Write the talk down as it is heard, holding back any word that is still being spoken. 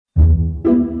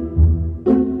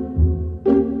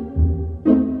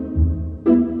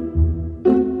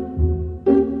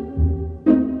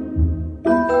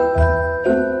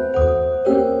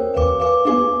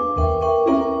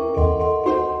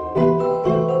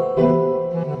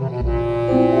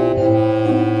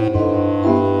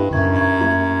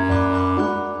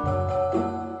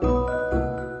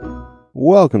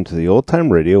welcome to the Old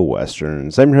Time Radio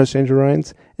Westerns. I'm your host, Andrew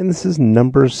Rhynes, and this is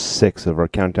number 6 of our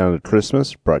Countdown to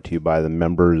Christmas, brought to you by the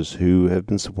members who have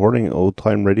been supporting Old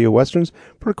Time Radio Westerns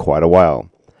for quite a while.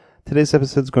 Today's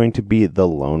episode is going to be The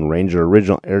Lone Ranger.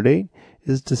 Original air date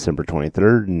is December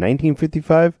 23rd,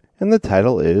 1955, and the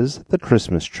title is The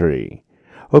Christmas Tree.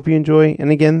 Hope you enjoy, and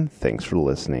again, thanks for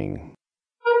listening.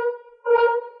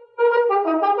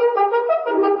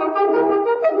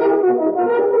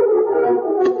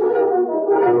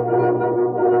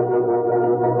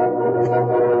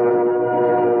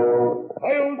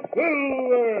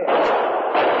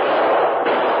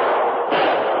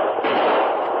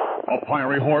 A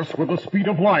fiery horse with the speed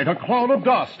of light, a cloud of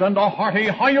dust, and a hearty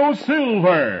Hi-Yo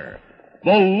Silver,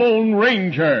 the Lone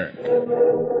Ranger.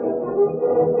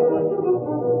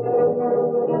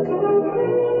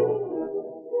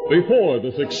 Before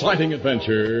this exciting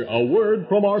adventure, a word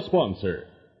from our sponsor.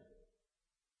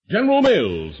 General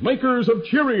Mills, makers of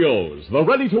Cheerios, the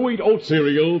ready-to-eat oat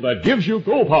cereal that gives you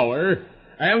go power,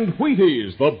 and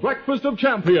Wheaties, the breakfast of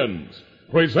champions,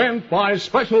 present by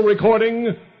special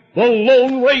recording, The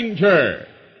Lone Ranger.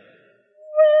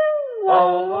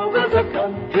 All over the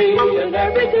country in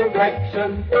every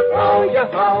direction, how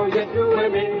you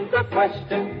doing is the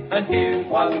question. And here's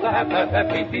what the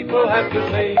happy people have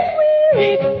to say.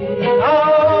 Eating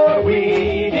our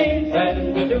Wheaties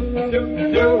and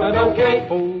doing okay.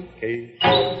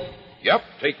 Yep,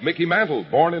 take Mickey Mantle,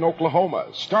 born in Oklahoma,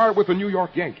 star with the New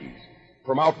York Yankees.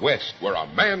 From out west, where a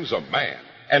man's a man.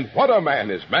 And what a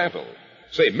man is Mantle.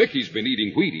 Say, Mickey's been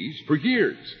eating Wheaties for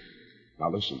years.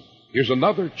 Now listen, here's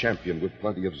another champion with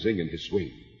plenty of zing in his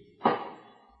swing.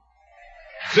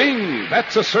 Zing!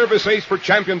 That's a service ace for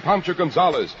champion Pancho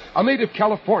Gonzalez, a native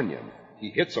Californian.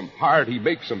 He hits 'em hard, he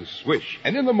makes 'em swish,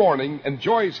 and in the morning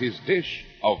enjoys his dish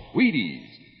of Wheaties.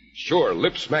 Sure,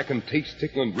 lip-smacking,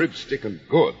 taste-tickling, rib-sticking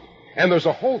good. And there's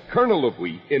a whole kernel of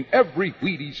wheat in every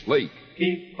Wheaties flake.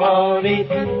 Keep on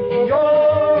eating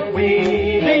your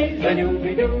Wheaties and you'll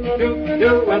be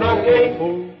doing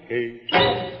okay.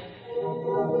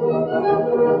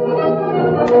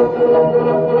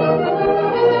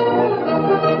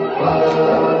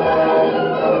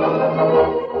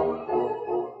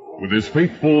 With his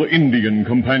faithful Indian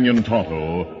companion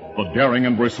Tonto, the daring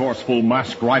and resourceful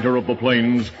masked rider of the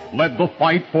plains led the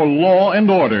fight for law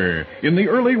and order in the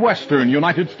early western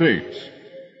United States.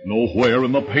 Nowhere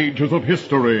in the pages of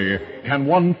history can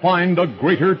one find a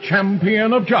greater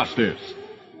champion of justice.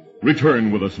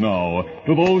 Return with us now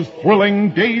to those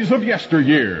thrilling days of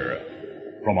yesteryear.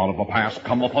 From out of the past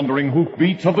come the thundering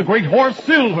hoofbeats of the great horse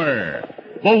Silver.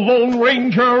 The Lone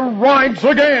Ranger rides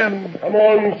again. Come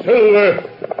on, Silver.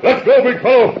 Let's go, big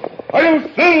fellow. Are you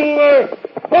Silver?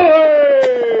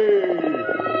 Hooray!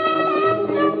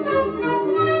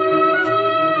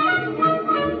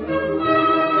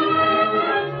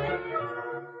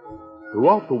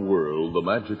 Throughout the world, the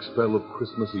magic spell of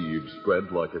Christmas Eve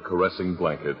spread like a caressing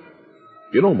blanket.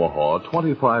 In Omaha,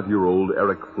 25-year-old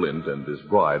Eric Flint and his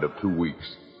bride of 2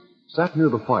 weeks sat near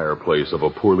the fireplace of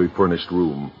a poorly furnished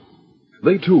room.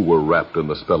 They, too, were wrapped in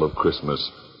the spell of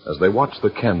Christmas as they watched the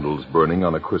candles burning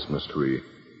on a Christmas tree.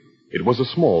 It was a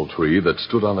small tree that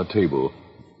stood on a table.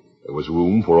 There was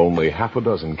room for only half a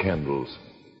dozen candles.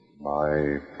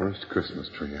 My first Christmas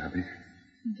tree, Abby.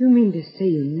 You mean to say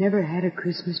you never had a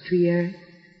Christmas tree, Eric?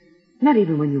 Not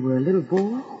even when you were a little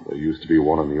boy? There used to be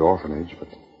one in the orphanage, but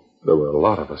there were a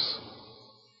lot of us.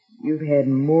 You've had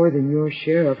more than your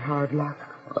share of hard luck.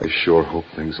 I sure hope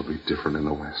things will be different in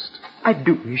the West. I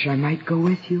do wish I might go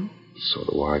with you. So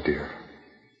do I, dear.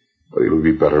 But it'll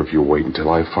be better if you wait until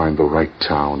I find the right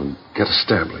town and get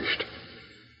established.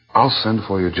 I'll send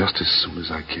for you just as soon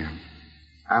as I can.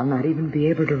 I'll not even be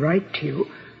able to write to you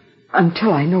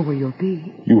until I know where you'll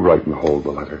be. You write and hold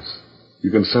the letters.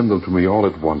 You can send them to me all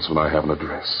at once when I have an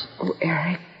address. Oh,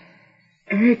 Eric.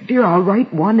 Eric, dear, I'll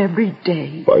write one every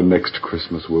day. By next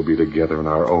Christmas, we'll be together in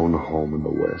our own home in the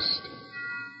West.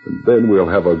 And then we'll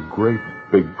have a great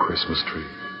big Christmas tree.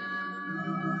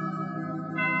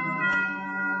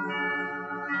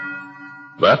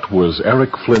 That was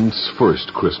Eric Flint's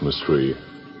first Christmas tree.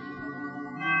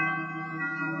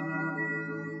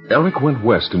 Eric went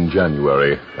west in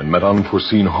January and met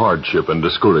unforeseen hardship and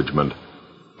discouragement.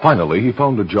 Finally, he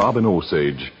found a job in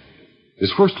Osage.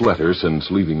 His first letter since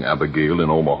leaving Abigail in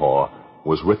Omaha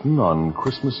was written on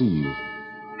Christmas Eve.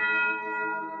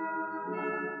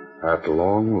 At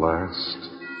long last,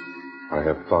 I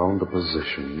have found a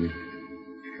position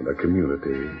in a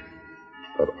community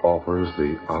that offers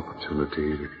the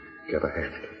opportunity to get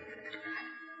ahead.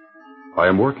 I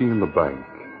am working in the bank,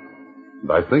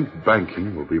 and I think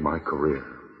banking will be my career.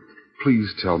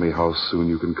 please tell me how soon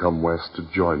you can come west to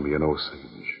join me in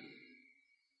Osage.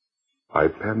 I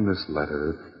pen this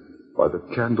letter by the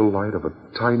candlelight of a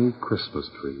tiny Christmas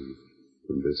tree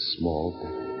in this small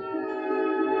village.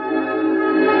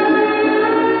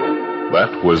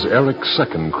 That was Eric's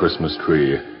second Christmas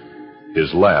tree,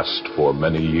 his last for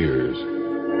many years.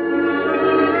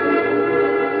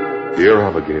 Dear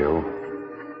Abigail,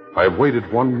 I've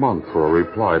waited 1 month for a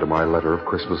reply to my letter of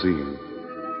Christmas Eve.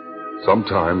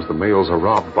 Sometimes the mails are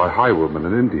robbed by highwaymen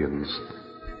and Indians.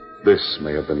 This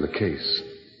may have been the case.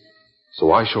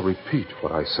 So I shall repeat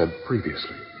what I said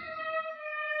previously.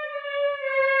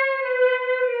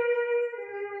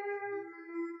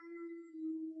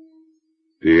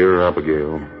 Dear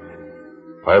Abigail,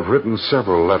 I have written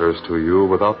several letters to you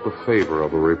without the favor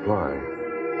of a reply.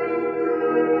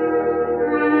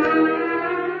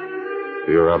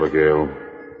 Dear Abigail,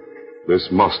 this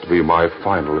must be my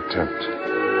final attempt.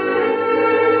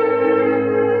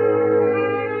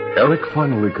 Eric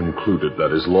finally concluded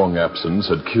that his long absence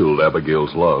had killed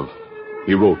Abigail's love.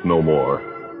 He wrote no more.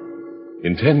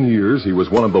 In 10 years, he was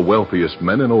one of the wealthiest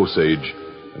men in Osage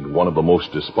and one of the most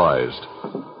despised.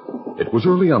 It was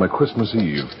early on a Christmas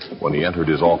Eve when he entered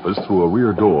his office through a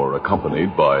rear door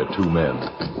accompanied by 2 men.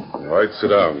 All right, sit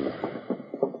down.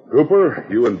 Cooper,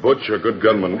 you and Butch are good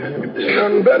gunmen.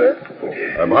 None better.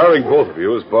 I'm hiring both of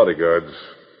you as bodyguards.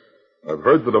 I've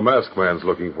heard that a masked man's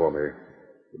looking for me.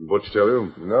 Didn't Butch tell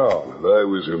you? No. I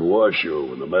was in Washoe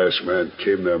when the masked man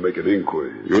came there making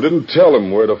inquiries. You didn't tell him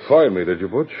where to find me, did you,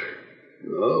 Butch?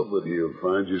 No, but he'll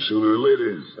find you sooner or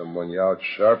later. Someone you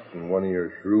outsharped in one of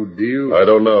your shrewd deals? I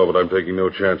don't know, but I'm taking no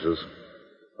chances.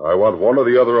 I want one or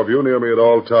the other of you near me at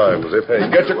all times. Hey,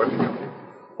 get your...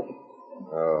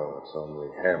 Oh, it's only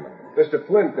Hammond. Mr.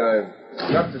 Flint, I've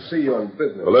got to see you on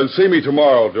business. Well, then see me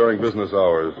tomorrow during business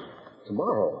hours.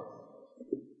 Tomorrow?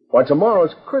 Why,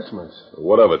 tomorrow's Christmas.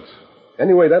 What of it?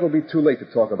 Anyway, that'll be too late to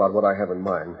talk about what I have in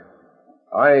mind.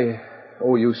 I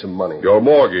owe you some money. Your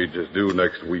mortgage is due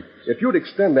next week. If you'd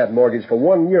extend that mortgage for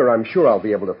 1 year, I'm sure I'll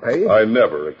be able to pay. I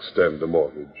never extend a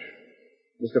mortgage.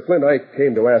 Mr. Flint, I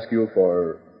came to ask you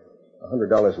for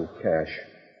 $100 in cash.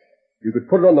 You could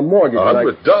put it on the mortgage.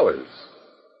 $100?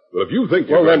 But if you think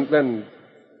you're... Well, then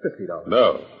 $50.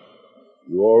 No.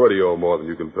 You already owe more than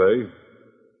you can pay.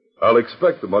 I'll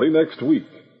expect the money next week.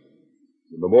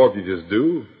 When the mortgage is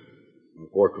due, I'll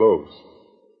foreclose.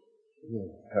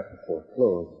 You'll have to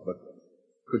foreclose, but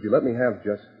could you let me have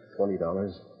just $20?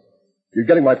 You're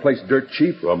getting my place dirt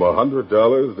cheap. From $100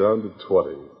 down to $20.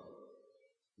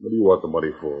 What do you want the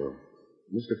money for?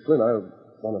 Mr. Flynn, I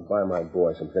want to buy my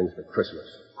boy some things for Christmas.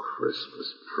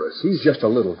 Christmas presents? He's just a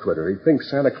little critter. He thinks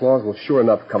Santa Claus will sure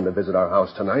enough come to visit our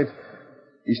house tonight.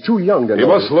 He's too young to know. He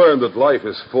must learn that life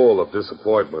is full of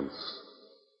disappointments.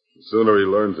 The sooner he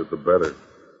learns it, the better.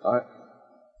 All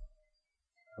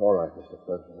right, Mr.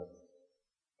 Flint.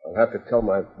 I'll have to tell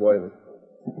my boy that...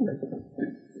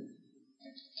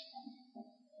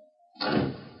 I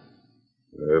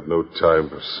have no time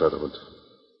for sentiment.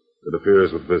 It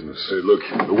interferes with business. Hey, look,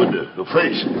 the window, the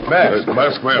face. Mask. The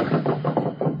masked man.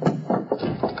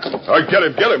 All right, get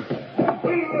him.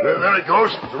 There he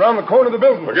goes. It's around the corner of the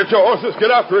building. Now get your horses,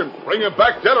 get after him. Bring him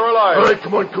back dead or alive. All right,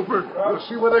 come on, Cooper. I'll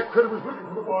see where that critter was looking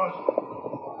for the boss.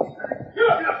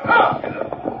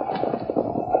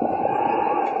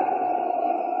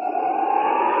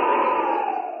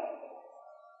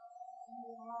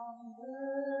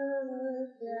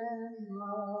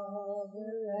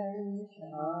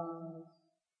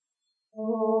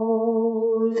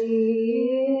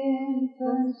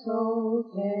 So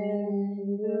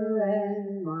tender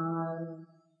and mild,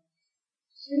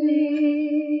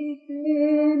 sleep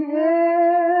in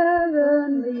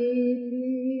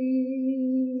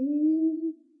heavenly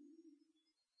peace,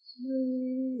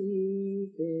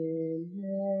 sleep in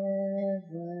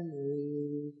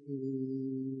heavenly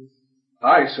peace.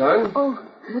 Hi, son. Oh,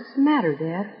 what's the matter,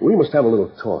 Dad? We must have a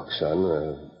little talk,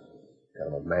 son. Kind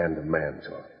of a man-to-man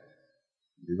talk.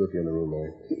 You look in the room,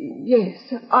 Mary. Yes,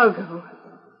 I'll go.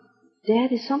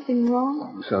 Dad, is something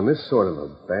wrong? Son, this sort of a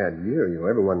bad year.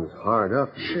 Everyone's hard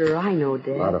up. Sure, I know,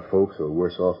 Dad. A lot of folks are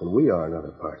worse off than we are in other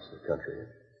parts of the country.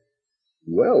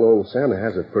 Well, old Santa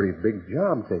has a pretty big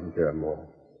job taking care of them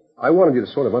all. I wanted you to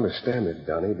sort of understand it,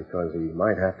 Donnie, because he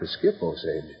might have to skip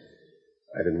Osage.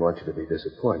 I didn't want you to be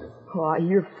disappointed. Oh,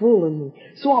 you're fooling me.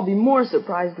 So I'll be more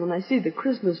surprised when I see the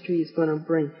Christmas tree he's going to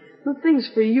bring. The things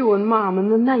for you and Mom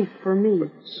and the knife for me.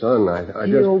 Son, I just...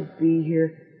 He'll be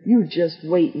here. You just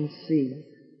wait and see.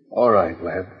 All right,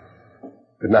 lad.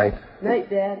 Good night. Night,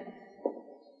 Dad.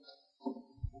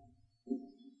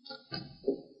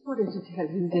 What is it,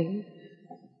 Helen, Dave?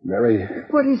 Mary.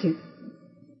 What is it?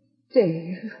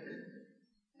 Dave,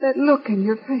 that look in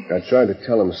your face. I tried to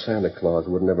tell him Santa Claus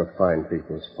would never find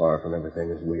people as far from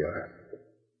everything as we are.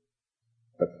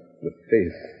 But the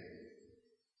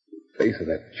faith of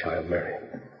that child, Mary.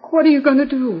 What are you going to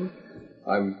do?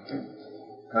 I'm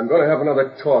going to have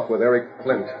another talk with Eric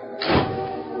Flint.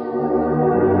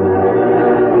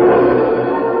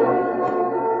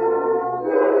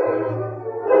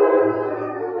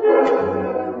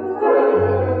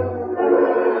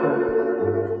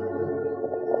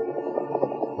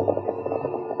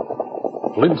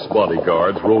 Flint's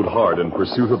bodyguards rode hard in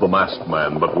pursuit of the masked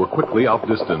man, but were quickly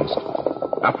outdistanced.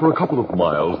 After a couple of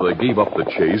miles, they gave up the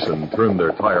chase and turned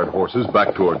their tired horses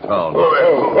back toward town.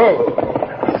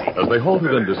 As they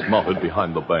halted and dismounted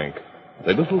behind the bank,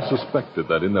 they little suspected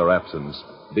that in their absence,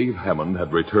 Dave Hammond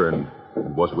had returned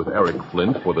and was with Eric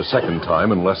Flint for the second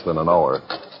time in less than an hour.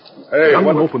 Hey,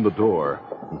 Hammond opened the door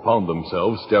and found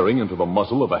themselves staring into the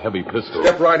muzzle of a heavy pistol.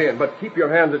 Step right in, but keep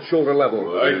your hands at shoulder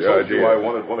level. I told you I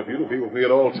wanted one of you to be with me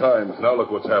at all times. Now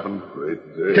look what's happened.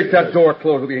 Kick that door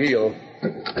closed with your heel.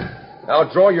 Now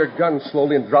draw your gun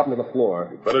slowly and drop him to the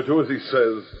floor. Better do as he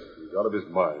says. He's out of his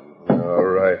mind. All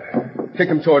right. Kick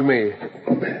him toward me.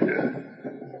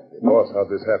 Boss, how'd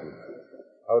this happen?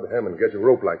 How'd Hammond get your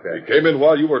rope like that? He came in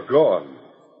while you were gone.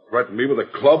 Threatened me with a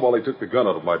club while he took the gun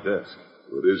out of my desk.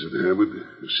 What is it, Hammond?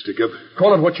 Stick up?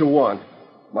 Call it what you want.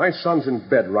 My son's in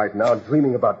bed right now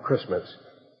dreaming about Christmas.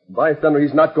 By thunder,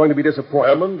 he's not going to be disappointed.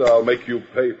 Hammond, I'll make you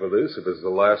pay for this if it's the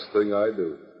last thing I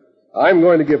do. I'm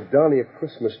going to give Donnie a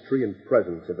Christmas tree and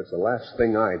presents if it's the last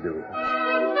thing I do.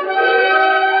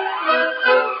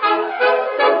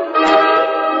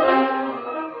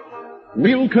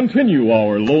 We'll continue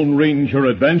our Lone Ranger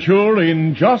adventure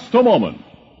in just a moment.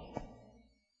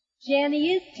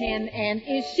 Jenny is 10 and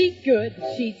is she good?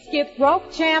 She's skip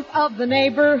rope champ of the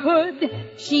neighborhood.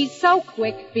 She's so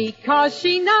quick because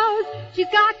she knows she's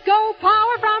got go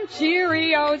power from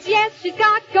Cheerios. Yes, she's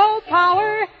got go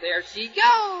power. There she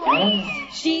goes.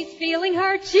 She's feeling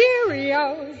her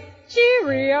Cheerios.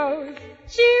 Cheerios.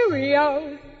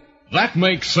 Cheerios. That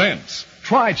makes sense.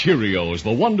 Try Cheerios,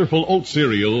 the wonderful oat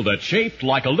cereal that's shaped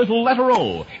like a little letter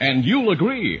O, and you'll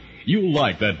agree. You'll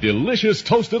like that delicious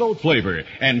toasted oat flavor,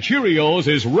 and Cheerios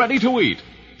is ready to eat.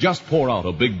 Just pour out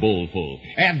a big bowl full,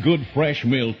 add good fresh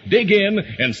milk, dig in,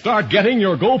 and start getting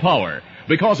your go power.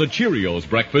 Because a Cheerios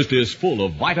breakfast is full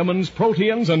of vitamins,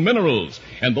 proteins, and minerals,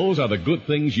 and those are the good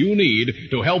things you need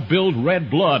to help build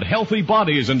red blood, healthy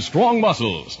bodies, and strong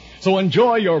muscles. So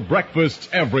enjoy your breakfasts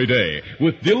every day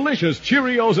with delicious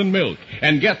Cheerios and milk,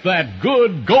 and get that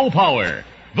good go power.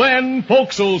 Then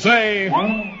folks will say,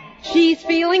 she's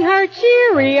feeling her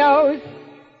Cheerios.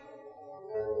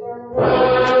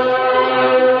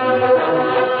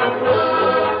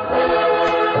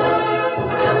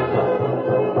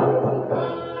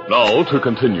 Now to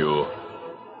continue.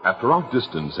 After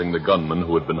outdistancing the gunman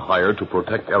who had been hired to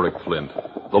protect Eric Flint,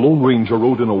 the Lone Ranger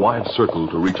rode in a wide circle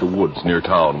to reach a woods near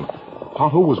town.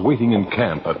 Tonto was waiting in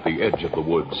camp at the edge of the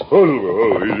woods.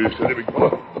 Easy, steady, big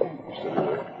fella. Steady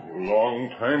there. Long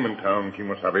time in town,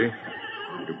 Kimosabe.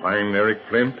 Did you find Eric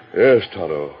Flint? Yes,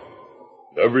 Tonto.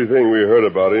 Everything we heard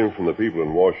about him from the people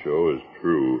in Washoe is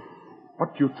true.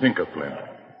 What do you think of Flint?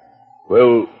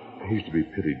 Well, he's to be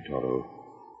pitied, Tonto.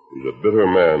 He's a bitter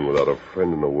man without a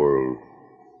friend in the world.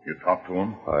 You talked to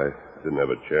him? I didn't have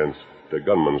a chance. The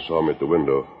gunman saw me at the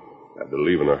window. Had to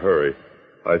leave in a hurry.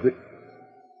 I think...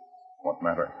 What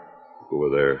matter? Over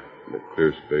there, in the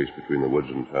clear space between the woods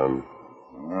and town.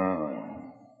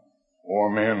 Ah, 4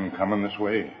 men coming this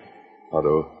way.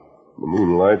 Tonto, in the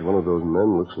moonlight, one of those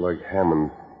men looks like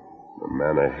Hammond. The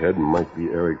man ahead might be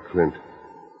Eric Flint.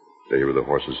 Stay here with the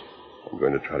horses. I'm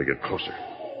going to try to get closer.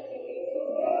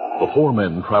 The 4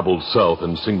 men traveled south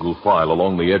in single file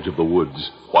along the edge of the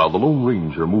woods, while the Lone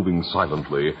Ranger, moving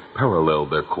silently, paralleled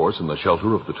their course in the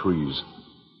shelter of the trees.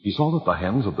 He saw that the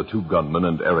hands of the 2 gunmen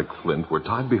and Eric Flint were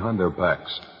tied behind their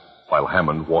backs, while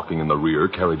Hammond, walking in the rear,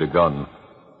 carried a gun.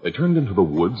 They turned into the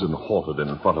woods and halted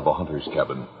in front of a hunter's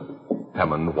cabin.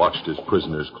 Hammond watched his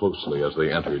prisoners closely as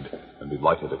they entered, and he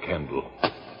lighted a candle.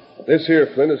 This here,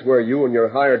 Flint, is where you and your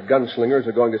hired gunslingers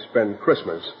are going to spend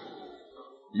Christmas.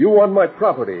 You want my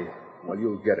property. Well,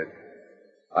 you'll get it.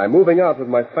 I'm moving out with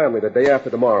my family the day after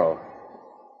tomorrow.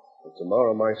 But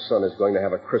tomorrow my son is going to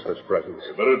have a Christmas present.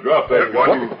 You better drop that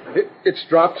gun. It's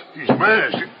dropped. He's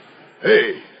masked.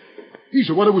 Hey, he's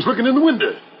the one who was looking in the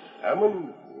window.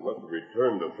 Hammond, you must have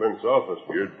returned to Flint's office,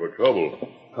 geared for trouble.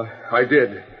 I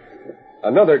did.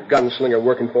 Another gunslinger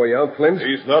working for you, huh, Flint?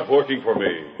 He's not working for me.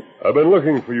 I've been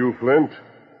looking for you, Flint.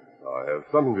 I have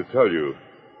something to tell you.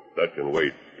 That can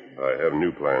wait. I have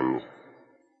new plans.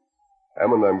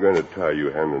 Hammond, I'm going to tie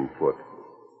you hand and foot.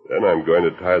 Then I'm going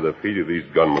to tie the feet of these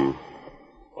gunmen.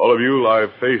 All of you lie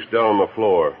face down on the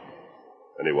floor.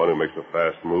 Anyone who makes a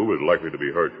fast move is likely to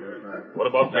be hurt. What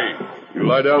about me? You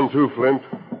lie down too, Flint.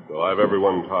 So I've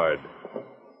everyone tied.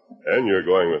 And you're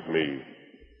going with me.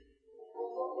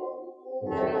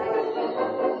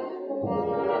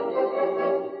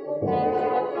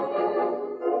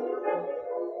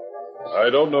 I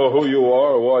don't know who you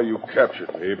are or why you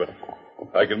captured me, but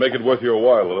I can make it worth your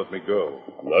while to let me go.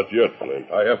 Not yet,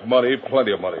 Flint. I have money,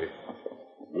 plenty of money.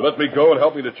 You let me go and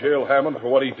help me to jail Hammond for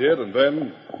what he did, and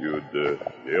then... You'd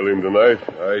jail him tonight?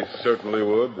 I certainly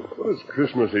would. But it's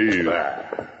Christmas Eve.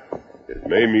 It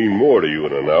may mean more to you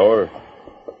in an hour.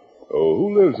 Oh,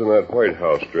 who lives in that White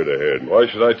House straight ahead? Why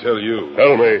should I tell you?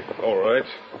 Tell me. All right.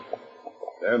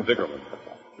 Dan Dickerman.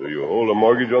 Do you hold a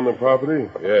mortgage on the property?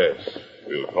 Yes.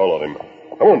 We'll call on him.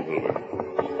 Come on, Silver.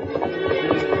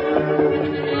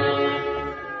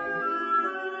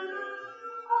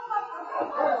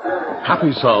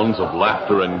 Happy sounds of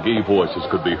laughter and gay voices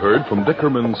could be heard from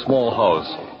Dickerman's small house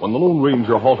when the Lone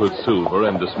Ranger halted Silver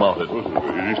and dismounted.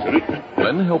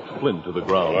 Glenn helped Flint to the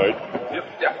ground. All right. Yep.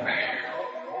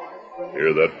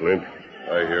 Hear that, Flint?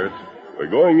 I hear it. We're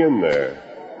going in there.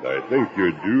 I think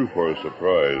you're due for a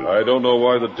surprise. I don't know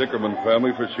why the Dickerman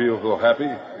family feel so happy.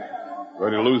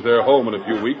 Going to lose their home in a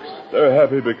few weeks. They're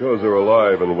happy because they're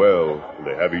alive and well, and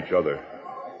they have each other.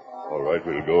 All right,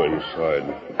 we'll go inside.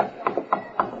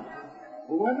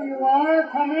 Whoever you are,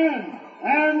 come in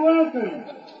and welcome.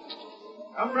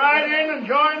 Come right in and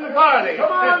join the party.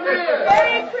 Come on in.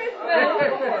 Merry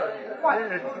Christmas. What?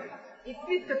 It's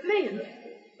Mr. Flint.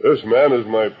 This man is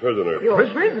my prisoner.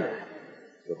 Your prisoner?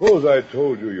 Suppose I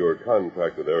told you your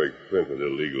contract with Eric Flint was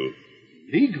illegal.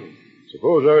 Legal?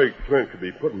 Suppose Eric Flint could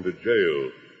be put into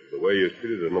jail the way he has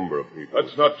treated a number of people.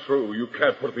 That's not true. You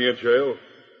can't put me in jail.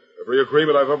 Every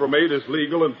agreement I've ever made is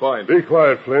legal and binding. Be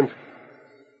quiet, Flint.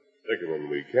 Dickerman,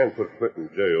 we can't put Flint in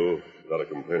jail without a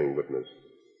complaining witness.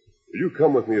 Will you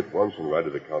come with me at once and ride to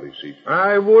the county seat?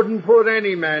 I wouldn't put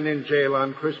any man in jail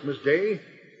on Christmas Day.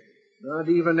 Not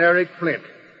even Eric Flint.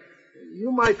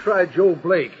 You might try Joe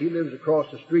Blake. He lives across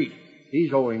the street.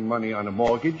 He's owing money on a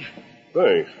mortgage.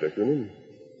 Thanks, Dickerman.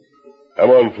 Come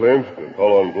on, Flint. We'll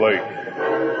call on Blake.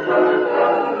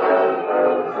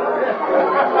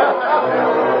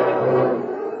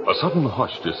 A sudden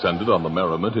hush descended on the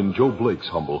merriment in Joe Blake's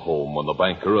humble home when the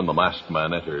banker and the masked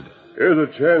man entered. Here's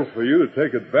a chance for you to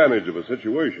take advantage of a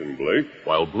situation, Blake.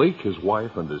 While Blake, his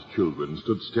wife, and his children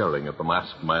stood staring at the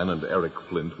masked man and Eric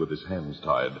Flint with his hands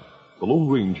tied, the Lone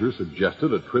Ranger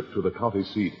suggested a trip to the county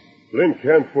seat. Flint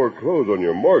can't foreclose on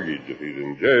your mortgage if he's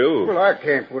in jail. Well, I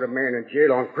can't put a man in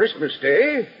jail on Christmas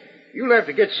Day. You'll have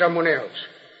to get someone else.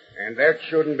 And that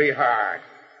shouldn't be hard.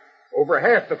 Over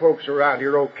half the folks around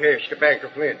here owe cash to Banker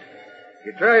Flint.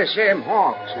 You try Sam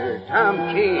Hawks or Tom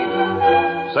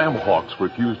Kane. Sam Hawks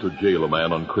refused to jail a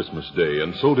man on Christmas Day,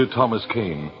 and so did Thomas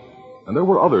Kane. And there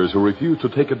were others who refused to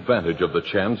take advantage of the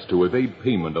chance to evade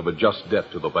payment of a just debt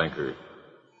to the banker.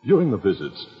 During the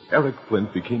visits, Eric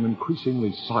Flint became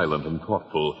increasingly silent and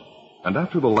thoughtful, and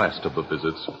after the last of the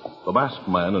visits, the masked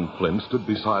man and Flint stood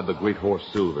beside the great horse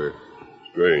Silver.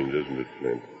 Strange, isn't it,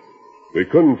 Flint? We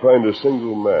couldn't find a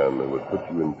single man that would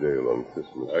put you in jail on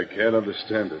Christmas. I can't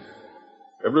understand it.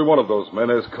 Every one of those men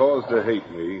has cause to hate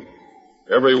me.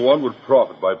 Every one would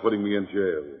profit by putting me in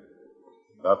jail.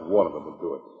 Not one of them would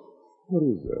do it. What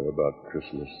is there about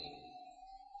Christmas?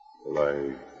 Well, I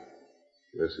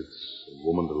guess it's a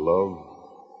woman to love,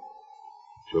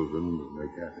 children to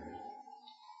make happy.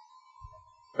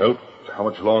 Well, how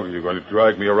much longer are you going to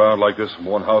drag me around like this from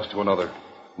one house to another?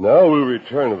 Now we'll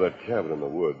return to that cabin in the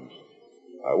woods.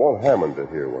 I want Hammond to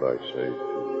hear what I say.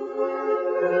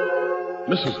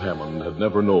 Mrs. Hammond had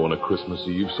never known a Christmas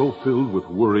Eve so filled with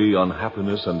worry,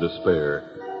 unhappiness, and despair.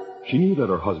 She knew that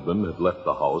her husband had left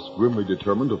the house, grimly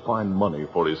determined to find money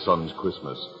for his son's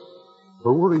Christmas.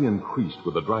 Her worry increased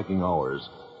with the dragging hours,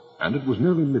 and it was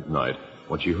nearly midnight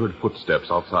when she heard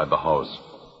footsteps outside the house.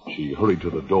 She hurried to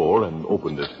the door and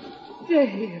opened it.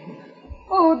 Dave.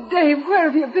 Oh, Dave, where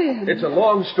have you been? It's a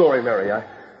long story, Mary.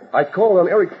 I called on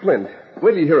Eric Flint.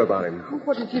 Wait till you hear about him.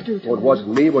 What did you do to him? Well, it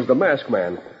wasn't me. It was the masked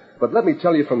man. But let me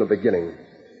tell you from the beginning.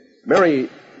 Mary,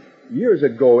 years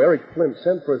ago, Eric Flint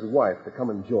sent for his wife to come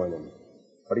and join him.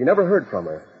 But he never heard from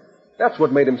her. That's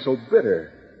what made him so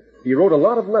bitter. He wrote a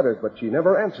lot of letters, but she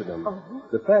never answered them. Oh.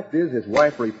 The fact is, his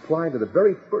wife replied to the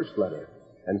very first letter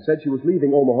and said she was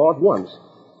leaving Omaha at once.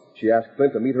 She asked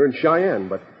Flint to meet her in Cheyenne,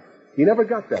 but he never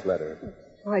got that letter.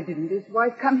 Why didn't his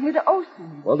wife come here to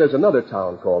Osage? Well, there's another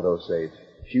town called Osage.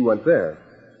 She went there.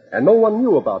 And no one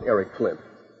knew about Eric Flint.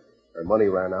 Her money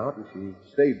ran out, and she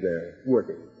stayed there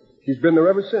working. She's been there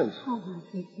ever since. Oh, my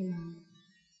dear.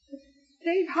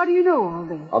 Dave, how do you know all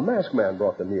this? A masked man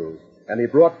brought the news, and he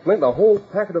brought Flint a whole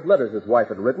packet of letters his wife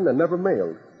had written and never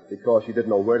mailed because she didn't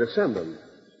know where to send them.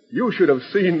 You should have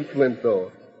seen Flint,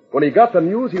 though. When he got the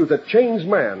news, he was a changed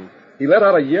man. He let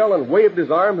out a yell and waved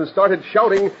his arms and started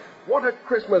shouting, "What a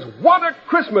Christmas! What a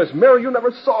Christmas! Mary, you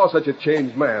never saw such a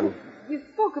changed man." You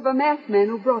spoke of a masked man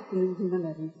who brought the news in the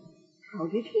letters. How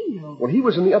did he know? Well, he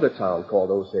was in the other town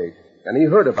called Osage, and he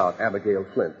heard about Abigail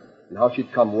Flint and how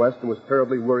she'd come west and was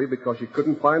terribly worried because she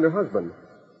couldn't find her husband.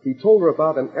 He told her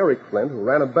about an Eric Flint who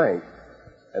ran a bank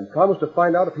and promised to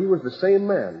find out if he was the same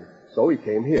man. So he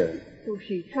came here. So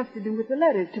she trusted him with the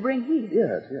letters to bring here?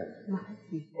 Yes.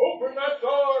 Open that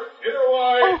door! Inner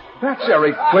wide! Oh, that's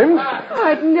Eric Flint.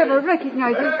 I'd never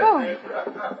recognize his voice.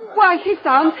 Why, he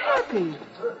sounds happy.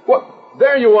 What?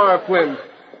 There you are, Flint.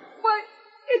 Why,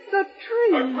 it's a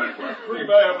tree. A Christmas tree,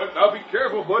 ma'am. But now be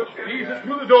careful, Butch. Ease it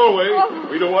through the doorway. Oh.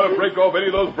 We don't want to break off any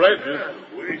of those branches.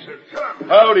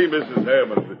 Howdy, Mrs.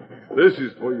 Hammond. This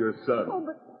is for your son. Oh,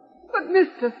 but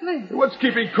Mr. Flint. What's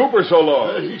keeping Cooper so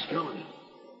long? He's coming.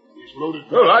 He's loaded.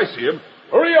 Oh, I see him.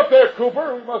 Hurry up there,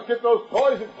 Cooper. We must get those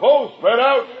toys and clothes spread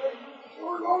out.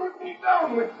 Sure loaded me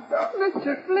down with stuff.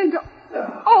 Mr. Flint,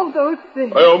 all those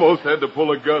things. I almost had to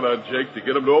pull a gun on Jake to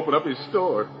get him to open up his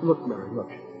store. Look, Mary,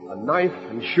 look. A knife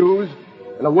and shoes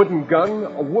and a wooden gun,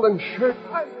 a woolen shirt.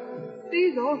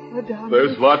 These all for Donnie.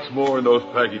 There's lots more in those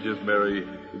packages, Mary.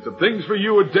 And some things for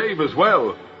you and Dave as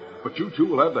well. But you two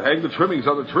will have to hang the trimmings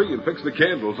on the tree and fix the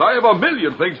candles. I have a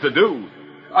million things to do.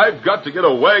 I've got to get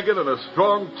a wagon and a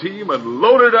strong team and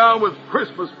load her down with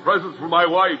Christmas presents for my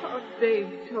wife. Oh, Dave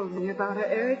told me about her,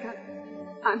 Eric.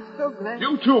 I'm so glad.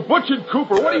 You two, Butch and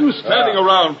Cooper, what are you standing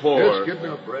around for? Just give me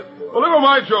a breath. Well, never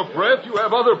mind your breath. You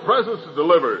have other presents to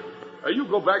deliver. Now, you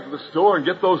go back to the store and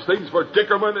get those things for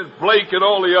Dickerman and Blake and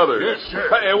all the others. Yes, sir.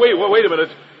 Hey, wait a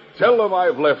minute. Tell them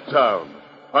I've left town.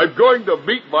 I'm going to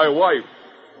meet my wife.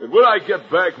 And when I get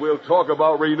back, we'll talk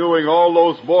about renewing all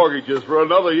those mortgages for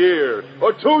another year,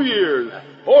 or 2 years,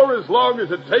 or as long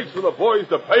as it takes for the boys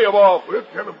to pay them off. We'll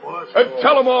tell them, boss. And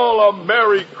tell them all a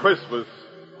Merry Christmas.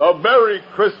 A Merry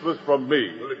Christmas from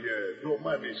me. Well, if you don't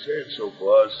mind me saying so,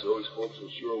 boss, those folks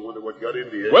will sure wonder what got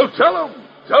into you. Well, tell them.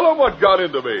 Tell them what got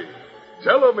into me.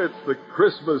 Tell them it's the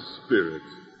Christmas spirit.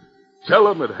 Tell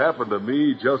them it happened to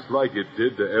me just like it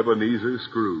did to Ebenezer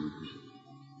Scrooge.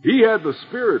 He had the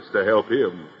spirits to help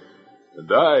him.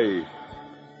 And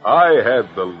I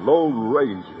had the Lone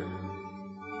Ranger.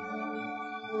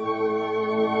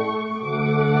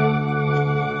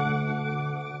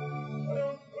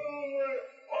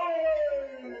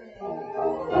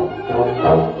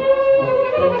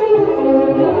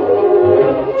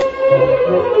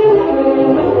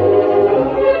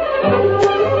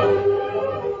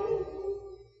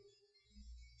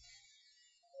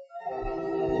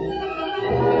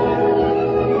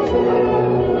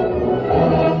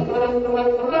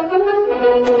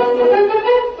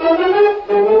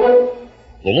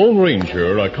 The Lone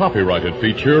Ranger, a copyrighted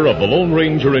feature of the Lone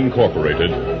Ranger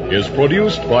Incorporated, is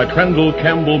produced by Trendle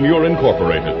Campbell Muir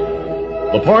Incorporated.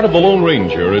 The part of the Lone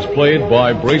Ranger is played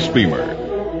by Brace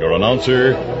Beemer. Your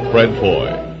announcer, Fred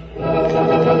Foy.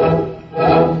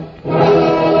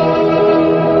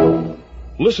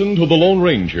 Listen to The Lone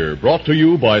Ranger, brought to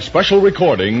you by special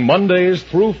recording Mondays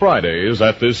through Fridays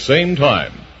at this same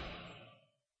time.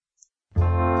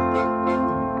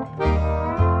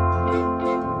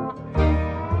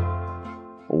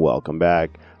 Welcome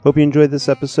back. Hope you enjoyed this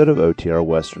episode of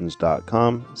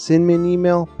OTRWesterns.com. Send me an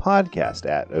email,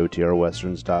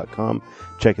 podcast@OTRWesterns.com.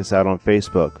 Check us out on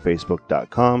Facebook,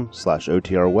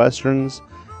 facebook.com/OTRWesterns.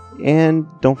 And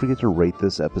don't forget to rate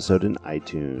this episode in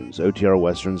iTunes,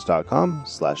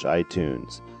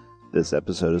 OTRWesterns.com/iTunes. This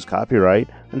episode is copyright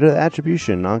under the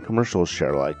attribution non-commercial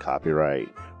share alike copyright.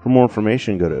 For more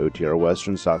information, go to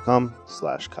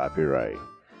OTRWesterns.com/copyright.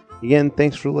 Again,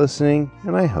 thanks for listening,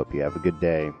 and I hope you have a good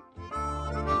day.